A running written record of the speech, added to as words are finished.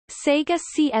Sega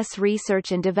CS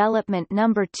Research and Development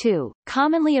No. 2,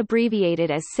 commonly abbreviated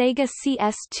as Sega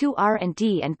CS2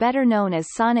 R&D and better known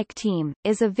as Sonic Team,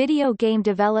 is a video game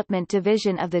development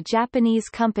division of the Japanese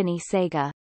company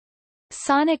Sega.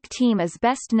 Sonic Team is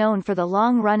best known for the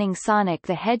long-running Sonic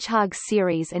the Hedgehog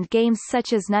series and games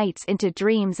such as Nights into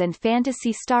Dreams and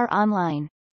Phantasy Star Online.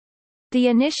 The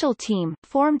initial team,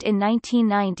 formed in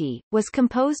 1990, was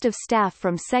composed of staff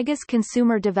from Sega's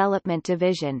Consumer Development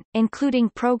Division, including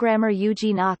programmer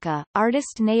Yuji Naka,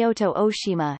 artist Naoto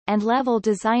Oshima, and level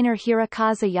designer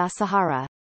Hirokazu Yasuhara.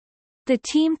 The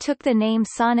team took the name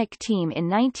Sonic Team in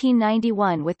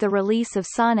 1991 with the release of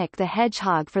Sonic the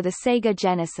Hedgehog for the Sega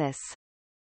Genesis.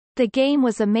 The game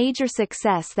was a major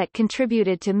success that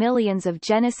contributed to millions of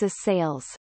Genesis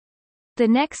sales. The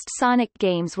next Sonic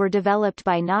games were developed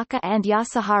by Naka and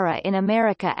Yasuhara in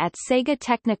America at Sega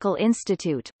Technical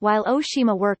Institute, while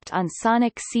Oshima worked on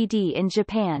Sonic CD in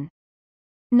Japan.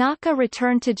 Naka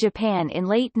returned to Japan in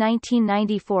late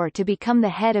 1994 to become the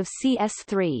head of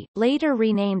CS3, later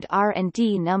renamed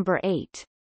R&D No. 8.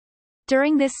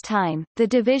 During this time, the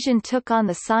division took on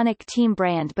the Sonic Team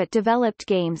brand but developed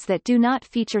games that do not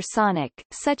feature Sonic,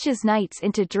 such as Nights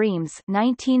into Dreams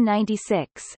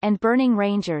 1996 and Burning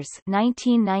Rangers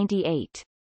 1998.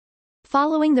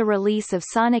 Following the release of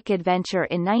Sonic Adventure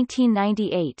in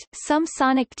 1998, some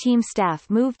Sonic Team staff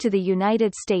moved to the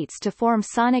United States to form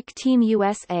Sonic Team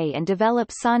USA and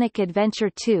develop Sonic Adventure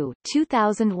 2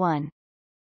 2001.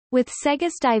 With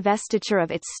Sega's divestiture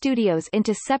of its studios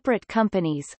into separate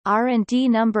companies, R&D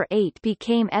No. 8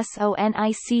 became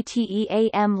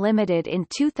SONICTEAM Limited in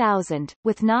 2000,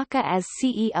 with Naka as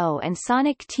CEO and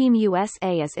Sonic Team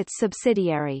USA as its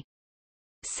subsidiary.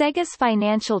 Sega's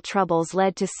financial troubles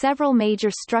led to several major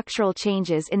structural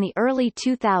changes in the early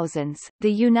 2000s.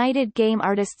 The United Game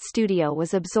Artists Studio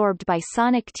was absorbed by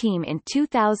Sonic Team in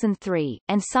 2003,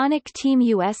 and Sonic Team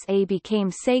USA became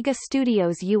Sega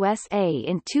Studios USA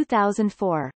in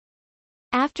 2004.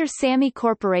 After Sammy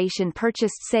Corporation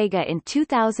purchased Sega in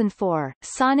 2004,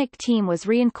 Sonic Team was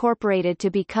reincorporated to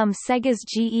become Sega's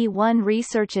GE1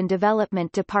 Research and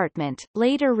Development Department,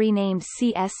 later renamed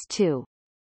CS2.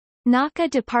 Naka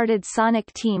departed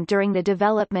Sonic Team during the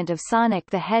development of Sonic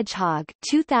the Hedgehog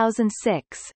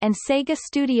 2006, and Sega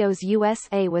Studios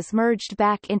USA was merged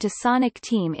back into Sonic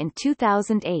Team in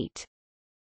 2008.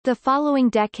 The following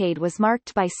decade was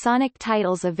marked by Sonic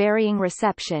titles of varying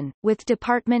reception, with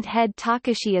department head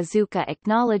Takashi Iizuka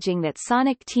acknowledging that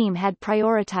Sonic Team had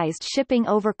prioritized shipping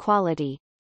over quality.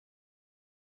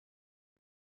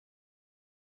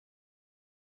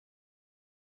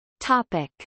 Topic: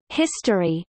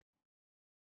 History.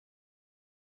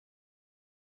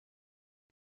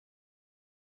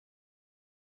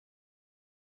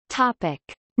 Topic: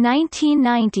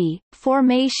 1990,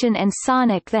 formation and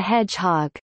Sonic the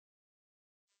Hedgehog.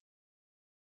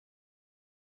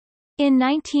 In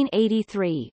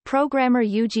 1983, programmer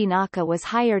Yuji Naka was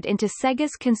hired into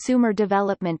Sega's Consumer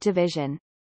Development Division.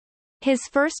 His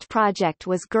first project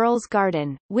was Girls'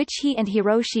 Garden, which he and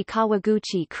Hiroshi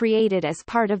Kawaguchi created as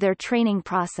part of their training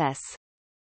process.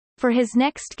 For his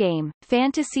next game,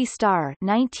 Phantasy Star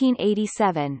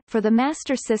 1987, for the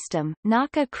Master System,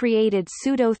 Naka created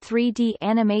pseudo-3D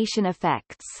animation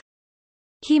effects.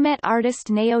 He met artist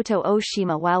Naoto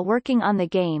Oshima while working on the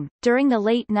game. During the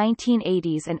late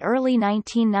 1980s and early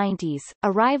 1990s,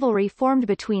 a rivalry formed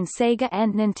between Sega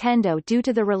and Nintendo due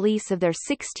to the release of their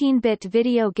 16-bit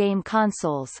video game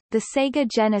consoles, the Sega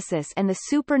Genesis and the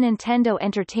Super Nintendo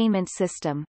Entertainment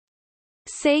System.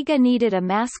 Sega needed a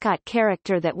mascot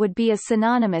character that would be as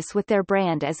synonymous with their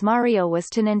brand as Mario was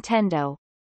to Nintendo.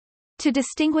 To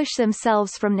distinguish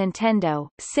themselves from Nintendo,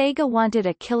 Sega wanted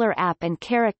a killer app and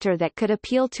character that could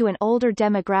appeal to an older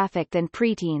demographic than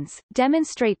preteens,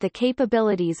 demonstrate the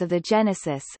capabilities of the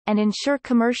Genesis, and ensure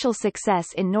commercial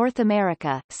success in North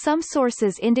America. Some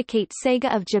sources indicate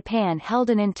Sega of Japan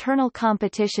held an internal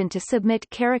competition to submit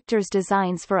characters'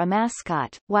 designs for a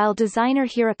mascot, while designer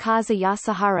Hirokazu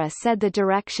Yasuhara said the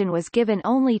direction was given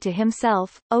only to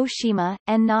himself, Oshima,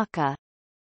 and Naka.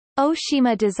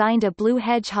 Oshima designed a blue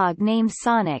hedgehog named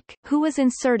Sonic, who was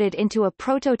inserted into a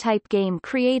prototype game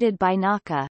created by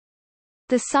Naka.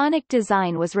 The Sonic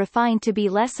design was refined to be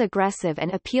less aggressive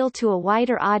and appeal to a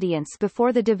wider audience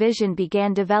before the division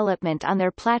began development on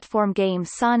their platform game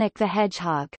Sonic the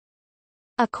Hedgehog.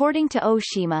 According to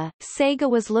Oshima, Sega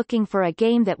was looking for a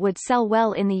game that would sell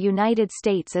well in the United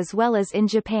States as well as in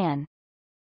Japan.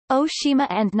 Oshima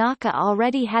and Naka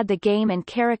already had the game and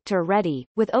character ready,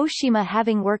 with Oshima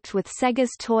having worked with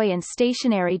Sega's toy and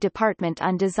stationery department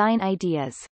on design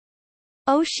ideas.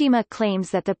 Oshima claims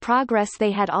that the progress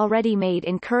they had already made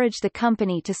encouraged the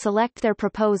company to select their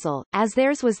proposal, as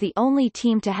theirs was the only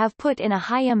team to have put in a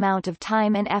high amount of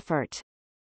time and effort.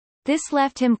 This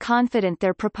left him confident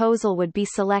their proposal would be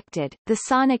selected. The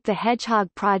Sonic the Hedgehog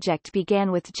project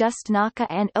began with just Naka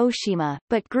and Oshima,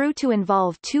 but grew to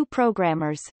involve 2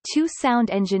 programmers, 2 sound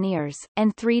engineers,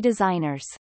 and 3 designers.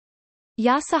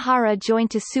 Yasuhara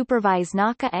joined to supervise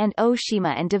Naka and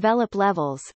Oshima and develop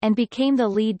levels, and became the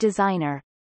lead designer.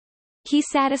 He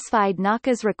satisfied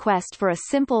Naka's request for a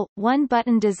simple,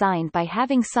 one-button design by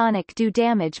having Sonic do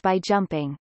damage by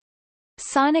jumping.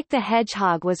 Sonic the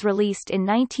Hedgehog was released in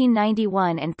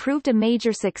 1991 and proved a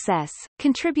major success,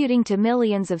 contributing to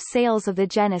millions of sales of the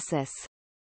Genesis.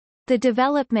 The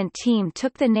development team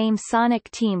took the name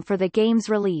Sonic Team for the game's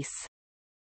release.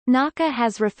 Naka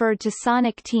has referred to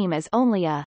Sonic Team as only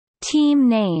a team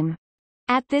name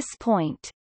at this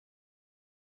point.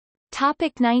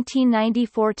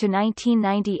 1994 to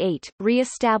 1998,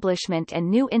 re-establishment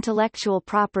and new intellectual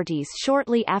properties.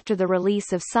 Shortly after the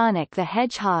release of Sonic the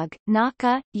Hedgehog,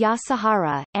 Naka,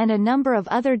 Yasuhara, and a number of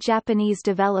other Japanese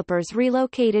developers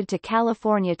relocated to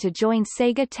California to join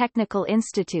Sega Technical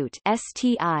Institute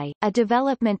 (STI), a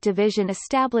development division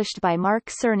established by Mark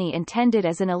Cerny intended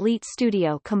as an elite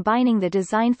studio combining the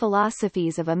design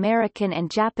philosophies of American and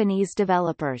Japanese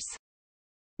developers.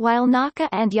 While Naka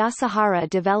and Yasuhara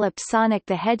developed Sonic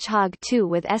the Hedgehog 2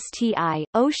 with STI,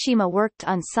 Oshima worked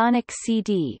on Sonic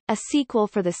CD, a sequel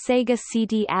for the Sega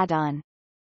CD add-on.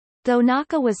 Though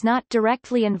Naka was not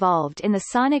directly involved in the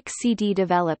Sonic CD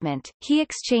development, he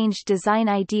exchanged design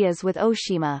ideas with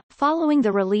Oshima. Following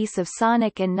the release of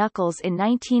Sonic and Knuckles in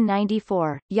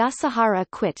 1994, Yasuhara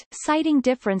quit, citing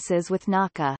differences with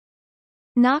Naka.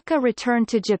 Naka returned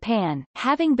to Japan,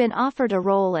 having been offered a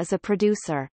role as a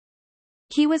producer.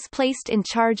 He was placed in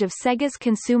charge of Sega's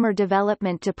Consumer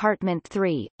Development Department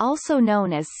 3, also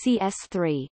known as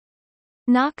CS3.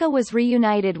 Naka was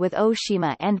reunited with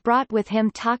Oshima and brought with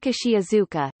him Takashi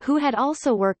Iizuka, who had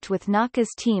also worked with Naka's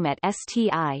team at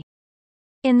STI.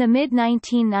 In the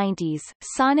mid-1990s,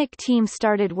 Sonic Team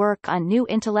started work on new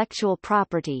intellectual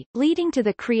property, leading to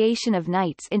the creation of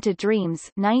Nights into Dreams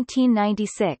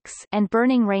 1996 and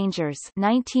Burning Rangers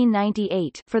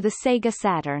 1998 for the Sega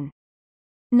Saturn.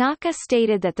 Naka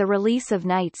stated that the release of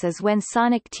Nights is when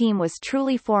Sonic Team was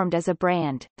truly formed as a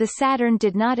brand. The Saturn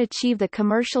did not achieve the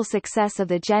commercial success of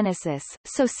the Genesis,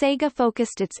 so Sega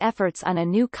focused its efforts on a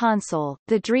new console,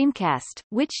 the Dreamcast,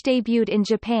 which debuted in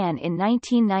Japan in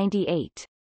 1998.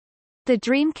 The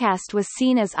Dreamcast was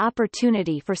seen as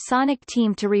opportunity for Sonic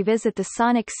Team to revisit the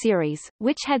Sonic series,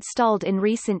 which had stalled in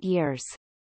recent years.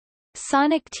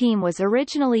 Sonic Team was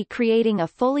originally creating a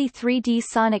fully 3D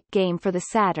Sonic game for the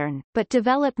Saturn, but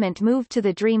development moved to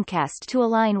the Dreamcast to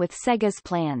align with Sega's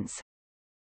plans.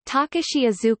 Takashi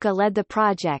Iizuka led the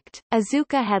project.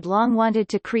 Iizuka had long wanted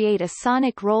to create a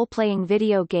Sonic role-playing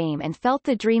video game and felt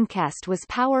the Dreamcast was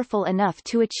powerful enough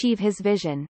to achieve his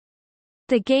vision.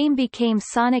 The game became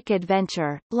Sonic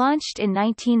Adventure, launched in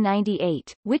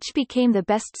 1998, which became the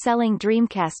best-selling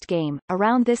Dreamcast game.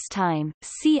 Around this time,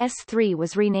 CS3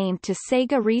 was renamed to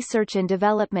Sega Research and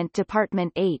Development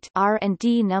Department 8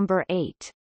 (R&D Number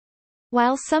 8).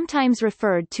 While sometimes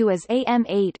referred to as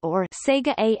AM8 or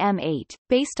Sega AM8,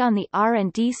 based on the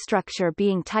R&D structure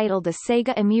being titled the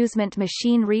Sega Amusement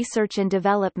Machine Research and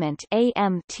Development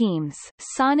 (AM) teams,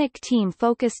 Sonic Team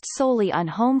focused solely on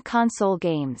home console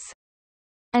games.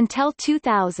 Until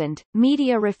 2000,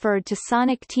 media referred to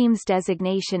Sonic Team's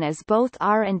designation as both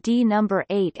R&D Number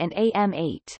 8 and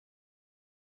AM8.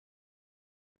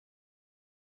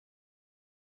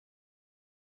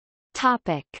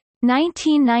 Topic: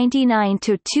 1999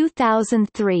 to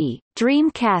 2003,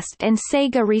 Dreamcast and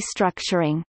Sega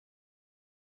restructuring.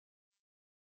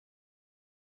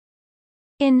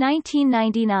 In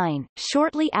 1999,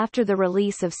 shortly after the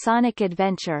release of Sonic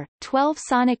Adventure, 12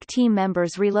 Sonic Team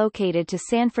members relocated to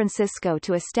San Francisco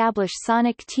to establish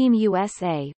Sonic Team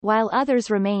USA, while others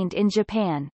remained in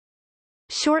Japan.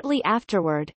 Shortly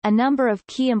afterward, a number of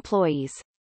key employees,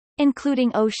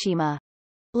 including Oshima,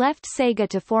 left Sega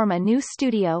to form a new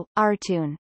studio,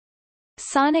 Artoon.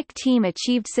 Sonic Team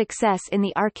achieved success in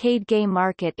the arcade game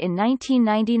market in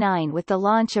 1999 with the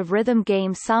launch of rhythm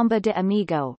game Samba de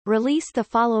Amigo, released the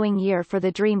following year for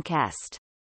the Dreamcast.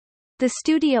 The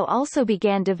studio also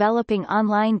began developing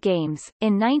online games.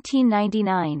 In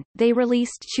 1999, they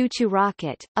released Choo Choo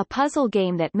Rocket, a puzzle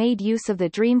game that made use of the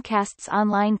Dreamcast's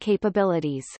online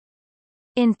capabilities.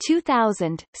 In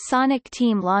 2000, Sonic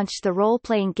Team launched the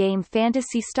role-playing game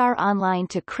Phantasy Star Online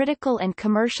to critical and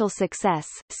commercial success.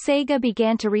 Sega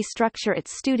began to restructure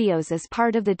its studios as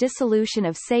part of the dissolution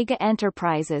of Sega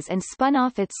Enterprises and spun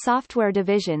off its software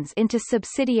divisions into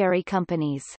subsidiary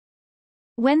companies.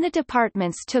 When the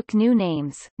departments took new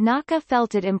names, Naka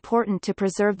felt it important to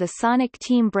preserve the Sonic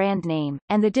Team brand name,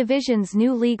 and the division's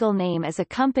new legal name as a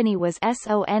company was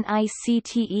SONICTEAM,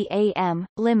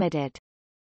 Limited.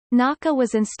 Naka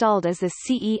was installed as the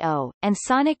CEO, and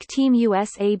Sonic Team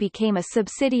USA became a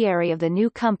subsidiary of the new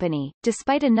company.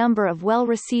 Despite a number of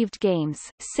well-received games,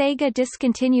 Sega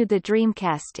discontinued the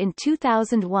Dreamcast in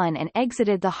 2001 and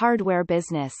exited the hardware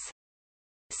business.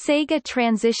 Sega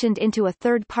transitioned into a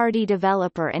third-party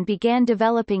developer and began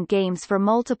developing games for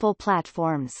multiple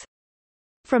platforms.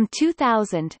 From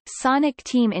 2000, Sonic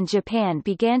Team in Japan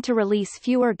began to release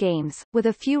fewer games, with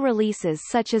a few releases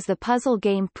such as the puzzle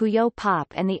game Puyo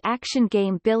Pop and the action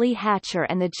game Billy Hatcher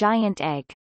and the Giant Egg.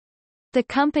 The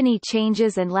company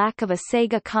changes and lack of a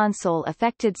Sega console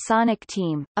affected Sonic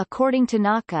Team, according to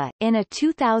Naka, in a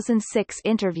 2006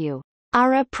 interview.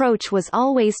 Our approach was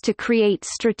always to create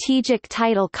strategic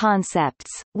title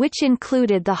concepts, which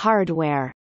included the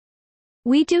hardware.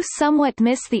 We do somewhat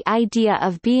miss the idea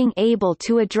of being able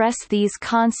to address these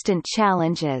constant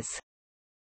challenges.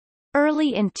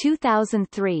 Early in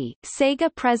 2003,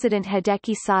 Sega president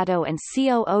Hideki Sato and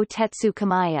COO Tetsu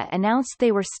Kamiya announced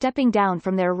they were stepping down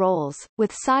from their roles,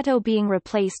 with Sato being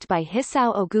replaced by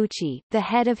Hisao Oguchi, the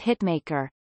head of Hitmaker.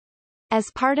 As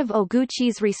part of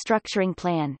Oguchi's restructuring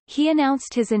plan, he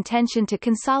announced his intention to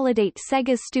consolidate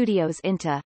Sega Studios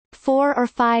into 4 or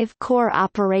 5 core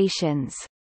operations.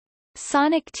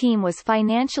 Sonic Team was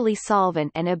financially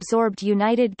solvent and absorbed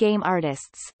United Game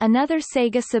Artists, another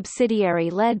Sega subsidiary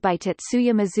led by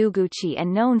Tetsuya Mizuguchi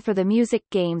and known for the music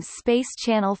games Space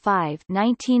Channel 5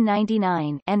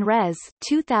 (1999) and Rez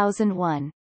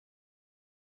 2001.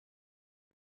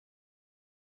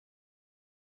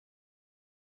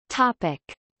 Topic: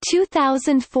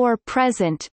 2004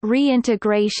 present,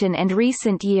 reintegration and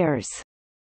recent years.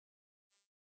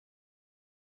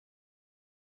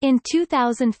 In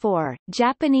 2004,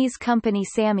 Japanese company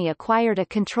Sammy acquired a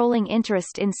controlling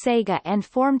interest in Sega and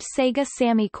formed Sega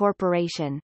Sammy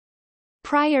Corporation.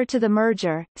 Prior to the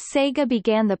merger, Sega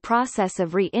began the process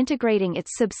of reintegrating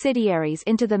its subsidiaries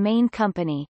into the main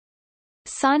company.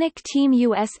 Sonic Team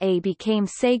USA became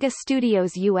Sega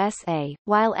Studios USA,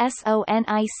 while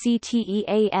SONICTEAM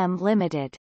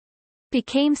Limited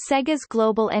became Sega's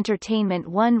Global Entertainment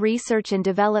One Research and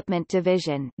Development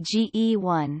Division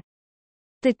 (GE1).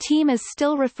 The team is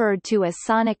still referred to as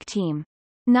Sonic Team.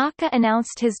 Naka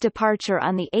announced his departure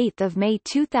on 8 May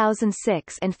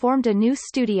 2006 and formed a new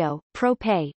studio,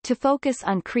 ProPay, to focus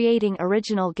on creating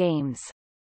original games.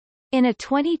 In a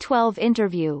 2012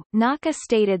 interview, Naka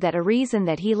stated that a reason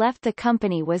that he left the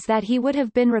company was that he would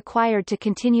have been required to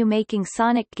continue making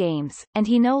Sonic games, and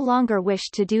he no longer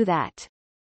wished to do that.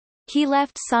 He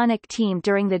left Sonic Team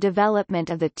during the development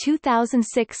of the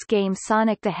 2006 game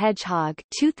Sonic the Hedgehog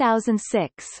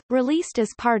 2006, released as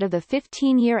part of the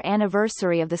 15-year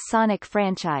anniversary of the Sonic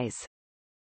franchise.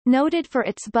 Noted for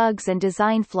its bugs and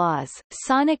design flaws,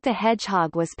 Sonic the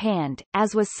Hedgehog was panned,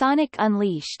 as was Sonic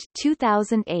Unleashed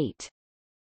 2008.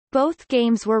 Both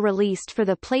games were released for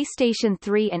the PlayStation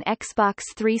 3 and Xbox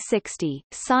 360.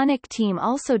 Sonic Team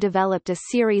also developed a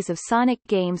series of Sonic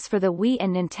games for the Wii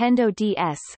and Nintendo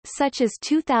DS, such as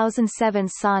 2007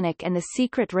 Sonic and the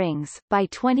Secret Rings. By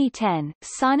 2010,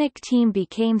 Sonic Team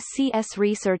became CS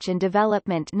Research and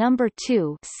Development No.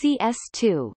 2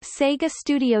 (CS2). Sega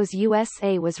Studios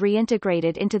USA was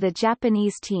reintegrated into the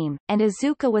Japanese team, and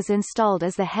Iizuka was installed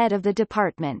as the head of the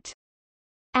department.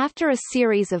 After a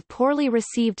series of poorly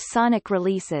received Sonic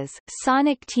releases,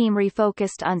 Sonic Team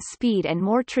refocused on speed and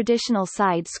more traditional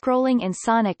side-scrolling in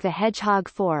Sonic the Hedgehog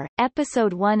 4,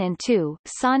 Episode 1 and 2,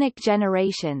 Sonic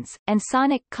Generations, and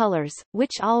Sonic Colors,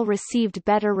 which all received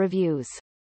better reviews.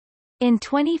 In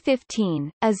 2015,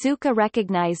 Iizuka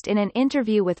recognized in an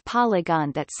interview with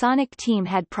Polygon that Sonic Team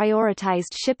had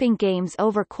prioritized shipping games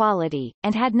over quality,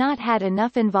 and had not had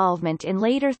enough involvement in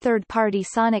later third-party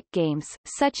Sonic games,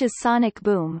 such as Sonic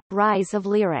Boom, Rise of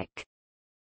Lyric.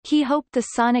 He hoped the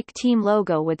Sonic Team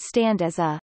logo would stand as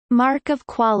a mark of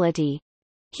quality.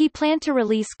 He planned to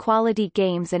release quality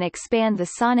games and expand the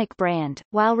Sonic brand,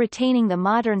 while retaining the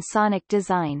modern Sonic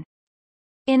design.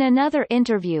 In another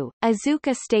interview,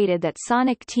 Iizuka stated that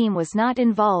Sonic Team was not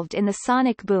involved in the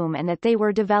Sonic Boom and that they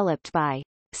were developed by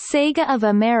Sega of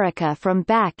America from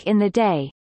back in the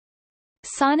day.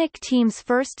 Sonic Team's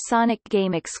first Sonic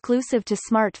game exclusive to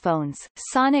smartphones,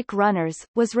 Sonic Runners,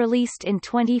 was released in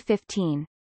 2015.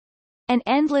 An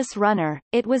endless runner,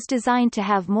 it was designed to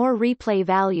have more replay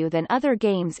value than other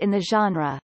games in the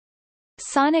genre.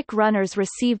 Sonic Runners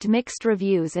received mixed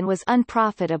reviews and was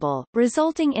unprofitable,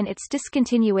 resulting in its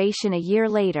discontinuation a year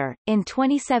later. In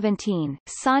 2017,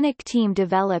 Sonic Team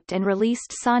developed and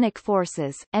released Sonic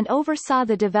Forces, and oversaw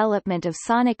the development of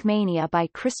Sonic Mania by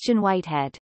Christian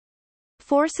Whitehead.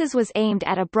 Forces was aimed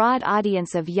at a broad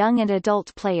audience of young and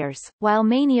adult players, while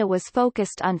Mania was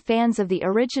focused on fans of the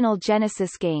original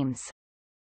Genesis games.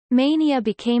 Mania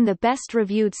became the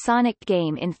best-reviewed Sonic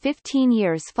game in 15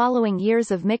 years following years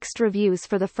of mixed reviews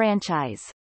for the franchise.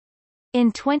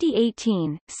 In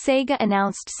 2018, Sega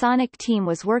announced Sonic Team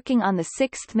was working on the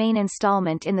sixth main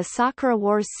installment in the Sakura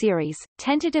Wars series,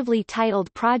 tentatively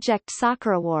titled Project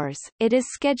Sakura Wars. It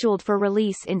is scheduled for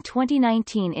release in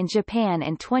 2019 in Japan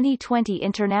and 2020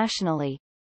 internationally.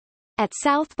 At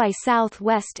South by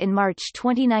Southwest in March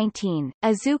 2019,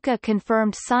 Iizuka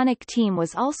confirmed Sonic Team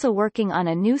was also working on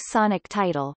a new Sonic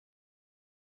title.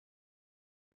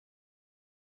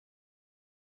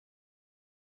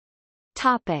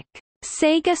 Topic: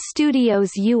 Sega Studios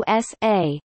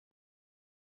USA.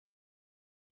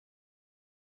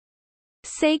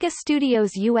 Sega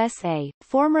Studios USA,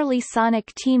 formerly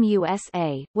Sonic Team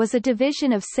USA, was a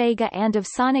division of Sega and of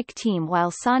Sonic Team, while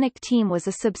Sonic Team was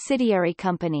a subsidiary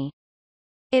company.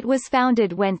 It was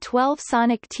founded when 12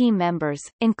 Sonic Team members,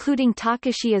 including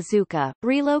Takashi Iizuka,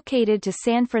 relocated to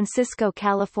San Francisco,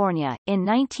 California, in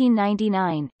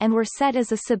 1999, and were set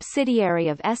as a subsidiary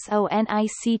of SONICTEAM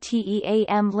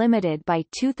Limited by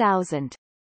 2000.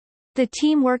 The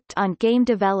team worked on game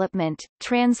development,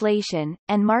 translation,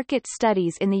 and market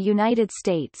studies in the United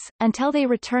States, until they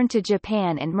returned to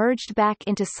Japan and merged back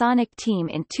into Sonic Team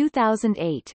in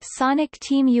 2008. Sonic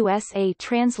Team USA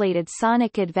translated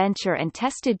Sonic Adventure and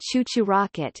tested Choo Choo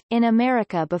Rocket in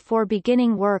America before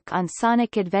beginning work on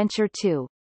Sonic Adventure 2.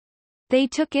 They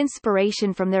took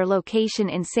inspiration from their location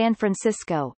in San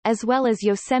Francisco, as well as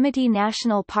Yosemite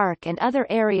National Park and other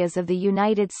areas of the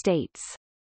United States.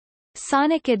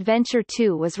 Sonic Adventure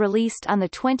 2 was released on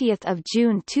 20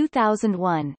 June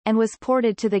 2001, and was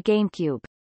ported to the GameCube.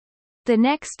 The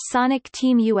next Sonic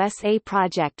Team USA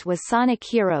project was Sonic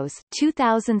Heroes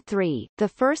 2003, the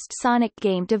first Sonic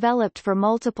game developed for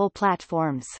multiple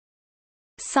platforms.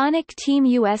 Sonic Team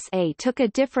USA took a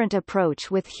different approach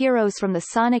with Heroes from the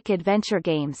Sonic Adventure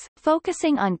games,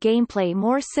 focusing on gameplay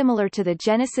more similar to the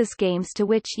Genesis games to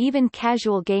which even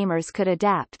casual gamers could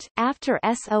adapt. After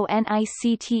SONICTEAM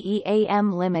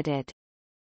Limited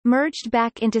merged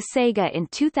back into Sega in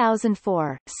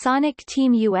 2004, Sonic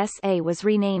Team USA was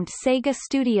renamed Sega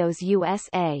Studios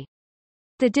USA.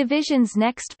 The division's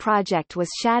next project was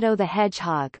Shadow the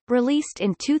Hedgehog, released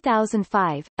in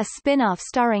 2005, a spin-off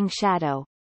starring Shadow.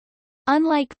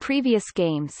 Unlike previous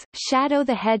games, Shadow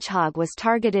the Hedgehog was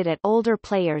targeted at older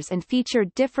players and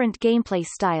featured different gameplay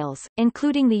styles,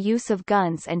 including the use of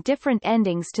guns and different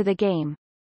endings to the game.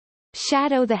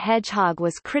 Shadow the Hedgehog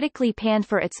was critically panned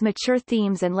for its mature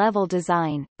themes and level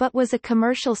design, but was a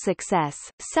commercial success,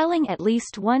 selling at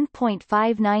least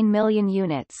 1.59 million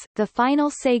units. The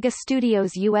final Sega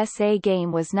Studios USA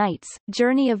game was Nights,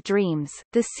 Journey of Dreams,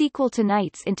 the sequel to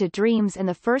Nights into Dreams and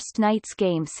the first Nights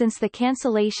game since the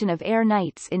cancellation of Air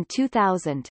Nights in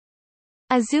 2000.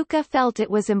 Iizuka felt it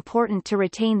was important to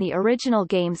retain the original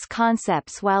game's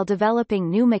concepts while developing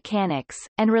new mechanics,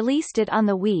 and released it on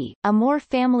the Wii, a more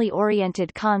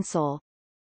family-oriented console.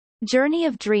 Journey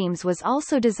of Dreams was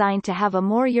also designed to have a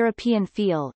more European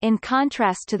feel, in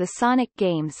contrast to the Sonic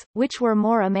games, which were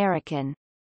more American.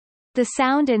 The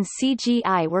sound and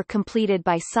CGI were completed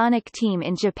by Sonic Team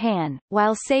in Japan,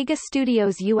 while Sega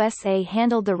Studios USA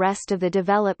handled the rest of the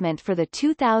development for the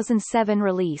 2007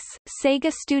 release.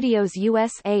 Sega Studios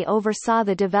USA oversaw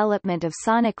the development of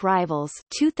Sonic Rivals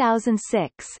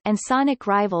 2006 and Sonic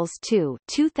Rivals 2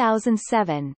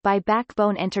 2007 by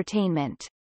Backbone Entertainment.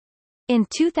 In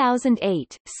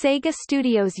 2008, Sega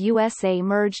Studios USA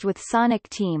merged with Sonic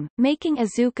Team, making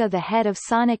Iizuka the head of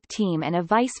Sonic Team and a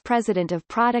vice president of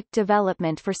product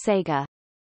development for Sega.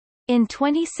 In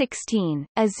 2016,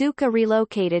 Iizuka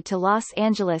relocated to Los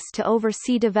Angeles to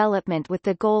oversee development with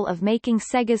the goal of making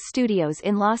Sega's studios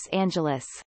in Los Angeles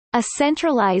a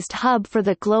centralized hub for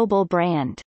the global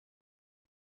brand.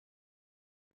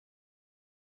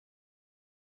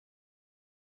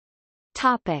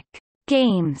 Topic: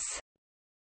 Games.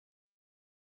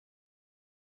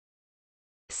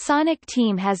 Sonic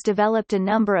Team has developed a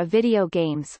number of video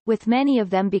games, with many of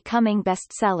them becoming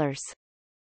bestsellers.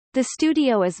 The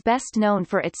studio is best known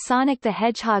for its Sonic the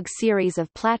Hedgehog series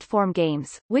of platform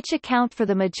games, which account for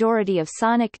the majority of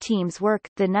Sonic Team's work.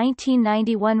 The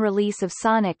 1991 release of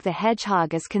Sonic the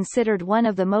Hedgehog is considered one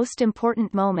of the most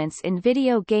important moments in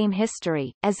video game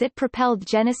history, as it propelled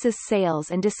Genesis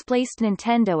sales and displaced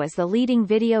Nintendo as the leading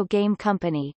video game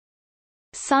company.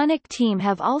 Sonic Team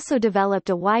have also developed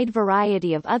a wide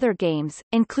variety of other games,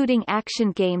 including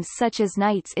action games such as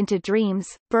Nights into Dreams,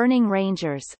 Burning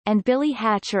Rangers, and Billy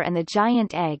Hatcher and the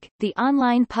Giant Egg, the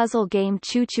online puzzle game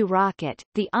Choo Choo Rocket,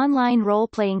 the online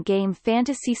role-playing game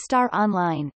Phantasy Star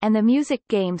Online, and the music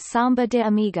game Samba de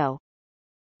Amigo.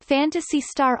 Phantasy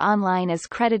Star Online is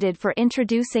credited for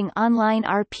introducing online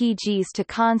RPGs to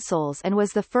consoles and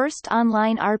was the first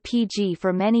online RPG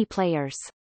for many players.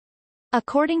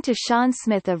 According to Sean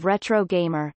Smith of Retro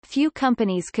Gamer, few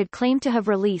companies could claim to have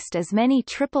released as many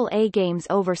AAA games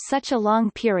over such a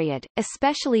long period,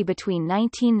 especially between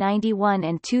 1991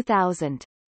 and 2000.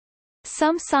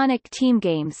 Some Sonic Team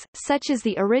games, such as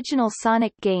the original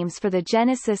Sonic games for the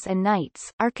Genesis and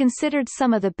Knights, are considered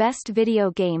some of the best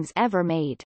video games ever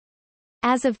made.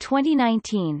 As of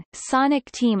 2019,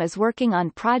 Sonic Team is working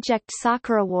on Project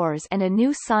Sakura Wars and a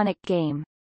new Sonic game.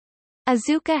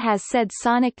 Iizuka has said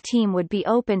Sonic Team would be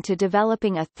open to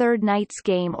developing a third Knights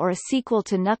game or a sequel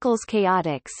to Knuckles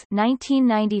Chaotix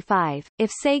 1995,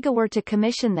 if Sega were to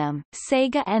commission them.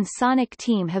 Sega and Sonic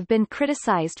Team have been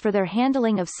criticized for their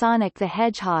handling of Sonic the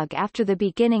Hedgehog after the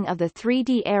beginning of the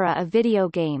 3D era of video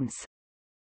games.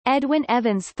 Edwin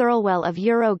Evans Thirlwell of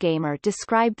Eurogamer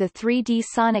described the 3D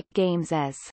Sonic games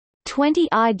as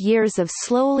 20-odd years of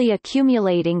slowly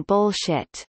accumulating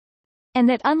bullshit, and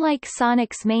that unlike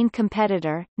Sonic's main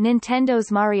competitor,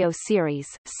 Nintendo's Mario series,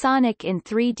 Sonic in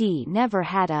 3D never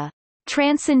had a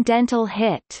transcendental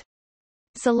hit.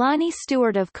 Zalani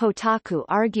Stewart of Kotaku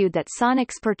argued that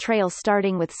Sonic's portrayal,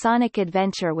 starting with Sonic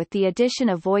Adventure with the addition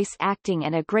of voice acting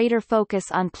and a greater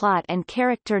focus on plot and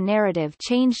character narrative,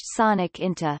 changed Sonic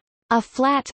into a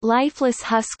flat, lifeless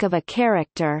husk of a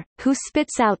character, who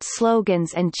spits out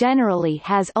slogans and generally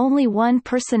has only one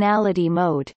personality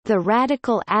mode, the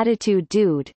radical attitude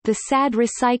dude, the sad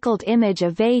recycled image, a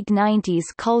vague 90s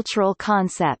cultural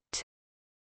concept.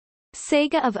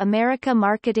 Sega of America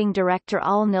marketing director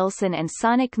Al Nilsson and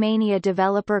Sonic Mania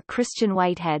developer Christian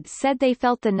Whitehead said they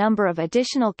felt the number of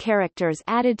additional characters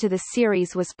added to the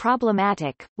series was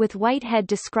problematic, with Whitehead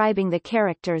describing the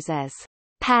characters as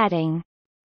padding.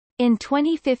 In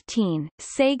 2015,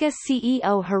 Sega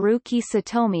CEO Haruki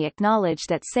Satomi acknowledged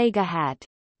that Sega had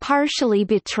partially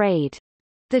betrayed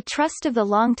the trust of the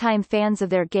longtime fans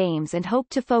of their games and hoped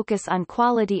to focus on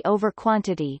quality over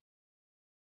quantity.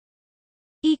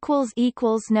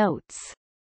 Notes